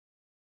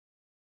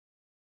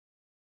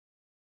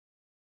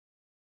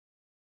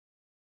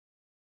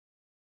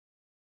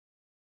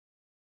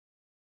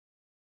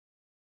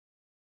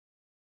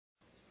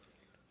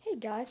Hey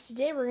guys,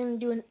 today we're going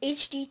to do an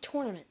HD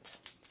tournament.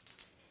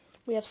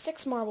 We have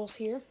 6 marbles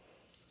here.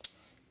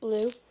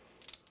 Blue,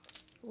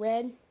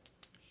 red,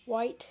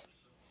 white,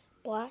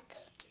 black,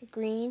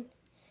 green,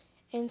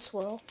 and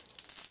swirl.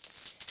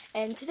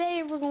 And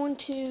today we're going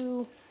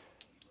to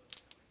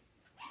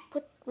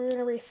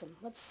race them.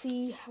 Let's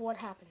see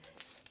what happens.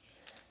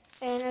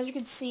 And as you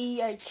can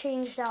see, I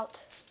changed out,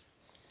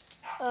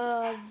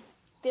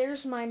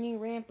 there's my new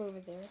ramp over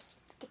there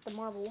to get the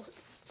marbles.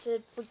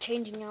 For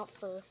changing out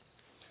for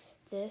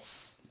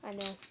this, I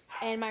know.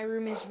 And my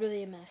room is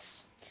really a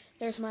mess.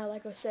 There's my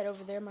Lego set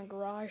over there, my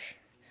garage.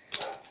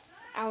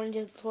 I wanted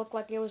it to look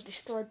like it was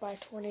destroyed by a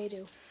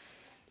tornado.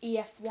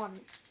 EF1.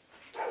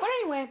 But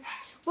anyway,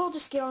 we'll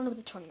just get on with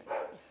the tournament.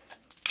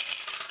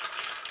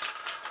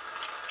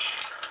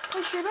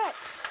 Place your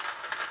bets.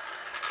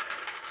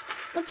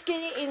 Let's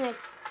get it in a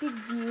big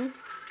view.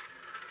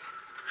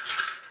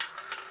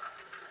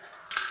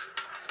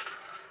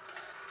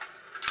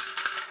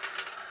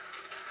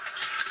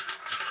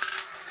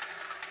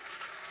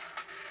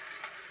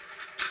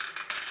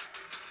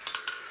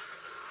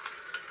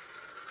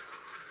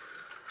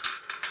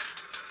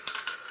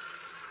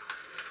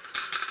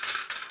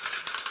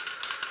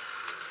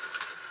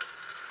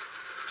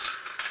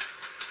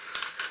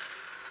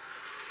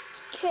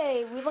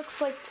 Okay,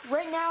 looks like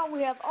right now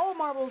we have all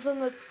marbles in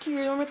the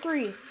tier number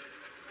 3.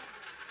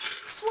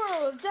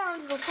 Swirl is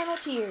down to the final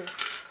tier.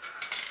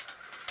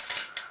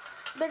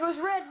 There goes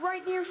red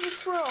right near the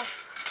swirl.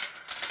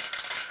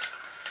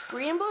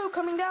 Green and blue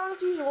coming down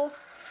as usual.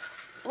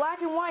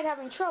 Black and white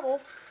having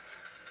trouble.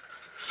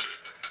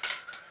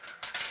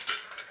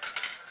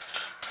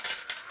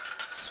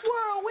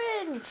 Swirl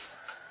wins!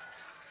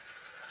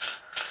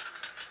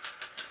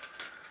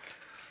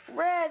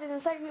 Red in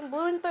second,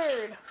 blue in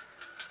third.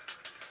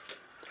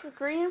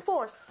 Green in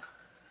fourth.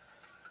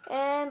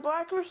 And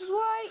black versus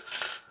white.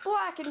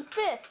 Black in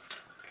fifth.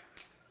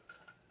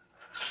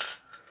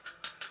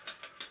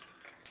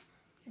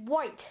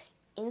 White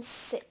in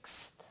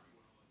sixth.